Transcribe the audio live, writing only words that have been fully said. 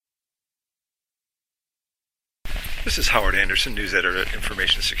This is Howard Anderson, news editor at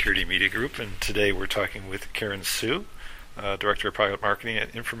Information Security Media Group, and today we're talking with Karen Sue, Director of Product Marketing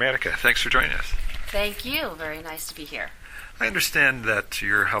at Informatica. Thanks for joining us. Thank you. Very nice to be here. I understand that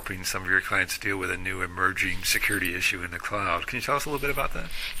you're helping some of your clients deal with a new emerging security issue in the cloud. Can you tell us a little bit about that?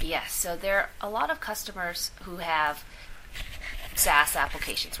 Yes. So there are a lot of customers who have SaaS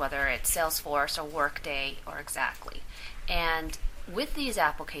applications, whether it's Salesforce or Workday or Exactly. And with these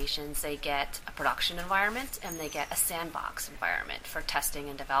applications, they get a production environment and they get a sandbox environment for testing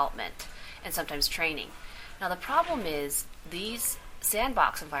and development and sometimes training. Now, the problem is these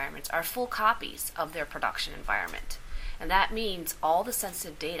sandbox environments are full copies of their production environment. And that means all the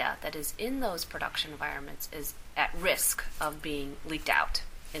sensitive data that is in those production environments is at risk of being leaked out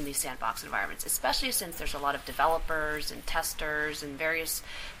in these sandbox environments, especially since there's a lot of developers and testers and various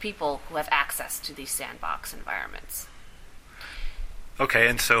people who have access to these sandbox environments. Okay,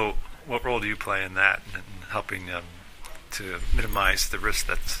 and so what role do you play in that and helping to minimize the risk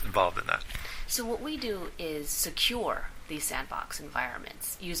that's involved in that? So what we do is secure these sandbox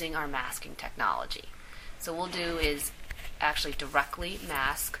environments using our masking technology. So what we'll do is actually directly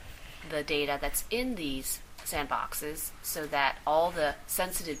mask the data that's in these sandboxes so that all the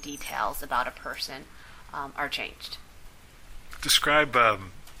sensitive details about a person are changed. Describe the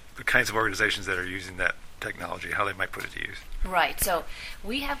kinds of organizations that are using that technology, how they might put it to use. Right. So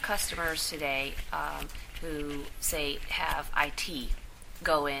we have customers today who, say, have IT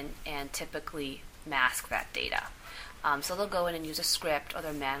go in and typically mask that data. So they'll go in and use a script or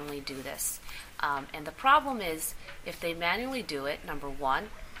they'll manually do this. And the problem is if they manually do it, number one,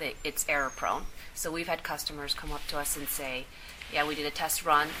 it's error prone. So we've had customers come up to us and say, yeah, we did a test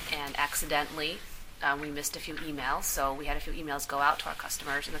run and accidentally we missed a few emails. So we had a few emails go out to our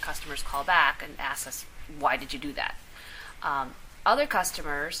customers and the customers call back and ask us, why did you do that? Other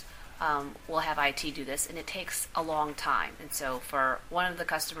customers will have IT do this, and it takes a long time. And so for one of the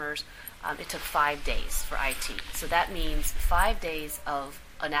customers, it took 5 days for IT. So that means 5 days of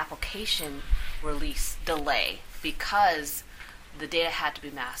an application release delay because the data had to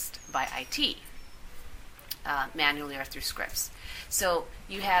be masked by IT, manually or through scripts. So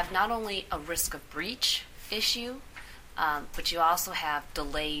you have not only a risk of breach issue, but you also have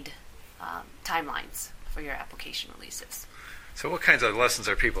delayed timelines for your application releases. So what kinds of lessons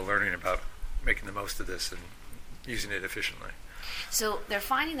are people learning about making the most of this and using it efficiently? So they're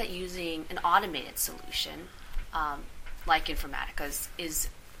finding that using an automated solution, like Informatica's, is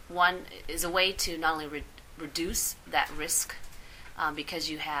a way to not only reduce that risk because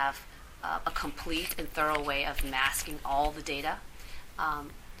you have a complete and thorough way of masking all the data,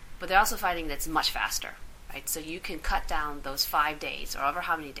 but they're also finding that it's much faster. Right? So you can cut down those 5 days, or over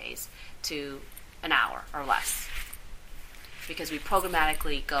how many days, to an hour or less, because we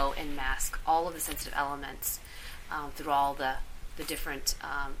programmatically go and mask all of the sensitive elements through all the different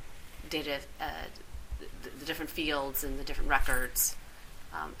data, the different fields and the different records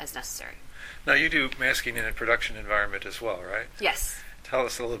as necessary. Now you do masking in a production environment as well, right? Yes. Tell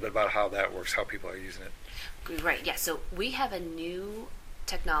us a little bit about how that works, how people are using it. Right, yes. So we have a new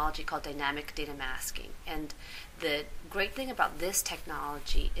technology called dynamic data masking. And the great thing about this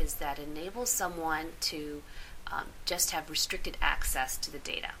technology is that it enables someone to just have restricted access to the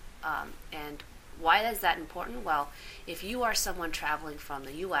data. And why is that important? Well, if you are someone traveling from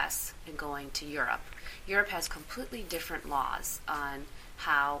the U.S. and going to Europe, Europe has completely different laws on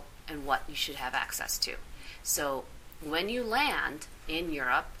how and what you should have access to. So when you land in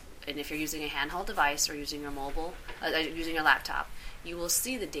Europe, and if you're using a handheld device or using your mobile, using your laptop, you will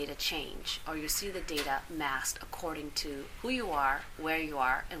see the data change, or you see the data masked according to who you are, where you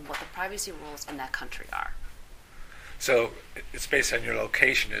are, and what the privacy rules in that country are. So it's based on your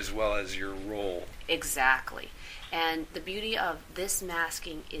location as well as your role. Exactly. And the beauty of this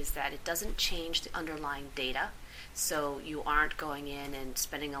masking is that it doesn't change the underlying data, so you aren't going in and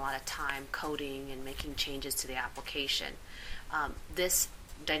spending a lot of time coding and making changes to the application. This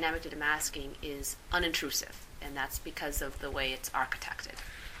dynamic data masking is unintrusive, and that's because of the way it's architected.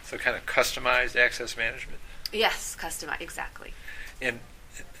 So kind of customized access management? Yes, customized, exactly. And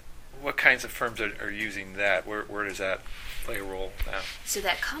what kinds of firms are using that? Where does that play a role now? So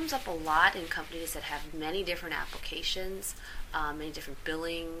that comes up a lot in companies that have many different applications, many different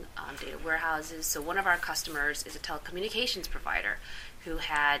billing, data warehouses. So one of our customers is a telecommunications provider who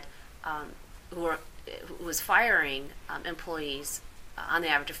had who was firing employees on the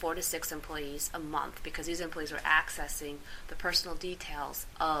average of 4 to 6 employees a month because these employees were accessing the personal details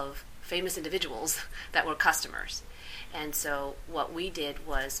of famous individuals that were customers. And so what we did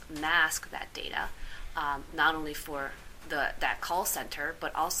was mask that data, not only for that call center,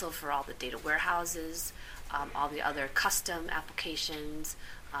 but also for all the data warehouses, all the other custom applications,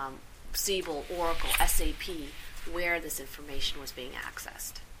 Siebel, Oracle, SAP, where this information was being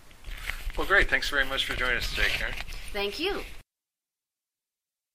accessed. Well, great. Thanks very much for joining us today, Karen. Thank you.